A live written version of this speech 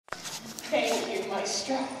nice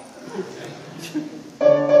strap.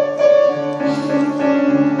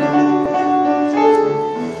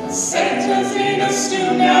 Santa's in a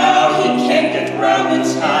stew now, he can't get round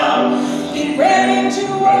the town. He ran into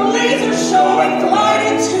a laser show and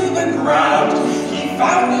glided to the ground. He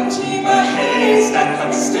found a team of haystack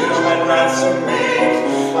that still had rounds to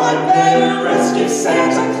make. I better rescue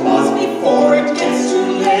Santa Claus before it gets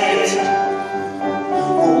too late.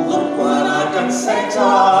 Oh, look what I've got,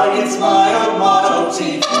 Santa, it's my old Model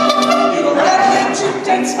T. You rattle and toot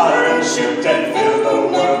and sputter and shoot and fill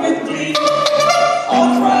the world with glee.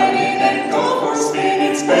 I'll ride in and go for a spin,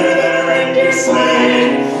 it's better than a reindeer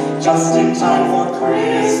sleigh. Just in time for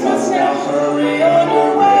Christmas, now hurry on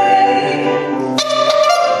your way.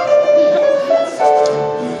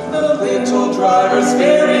 The little driver's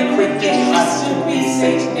very quick, it has to be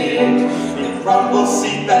Saint Nick. The rumble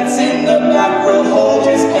seat that's in the back will hold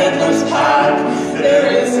his peddler's pack.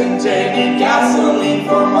 There isn't any gasoline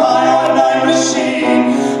for my on-9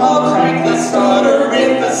 machine. I'll crank the starter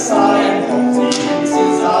with a sigh and hope he uses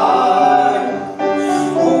his eye.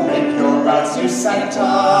 Oh, make your routes to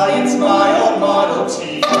Santa, it's my old Model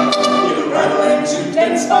T. You rattle and toot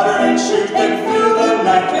and sputter and shoot and fill the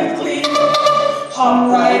night with glee.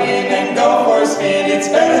 Hop right in and go for a spin, it's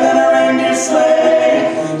better than a reindeer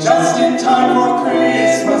sleigh. Just in time for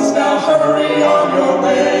Christmas, now hurry on your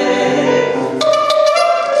way.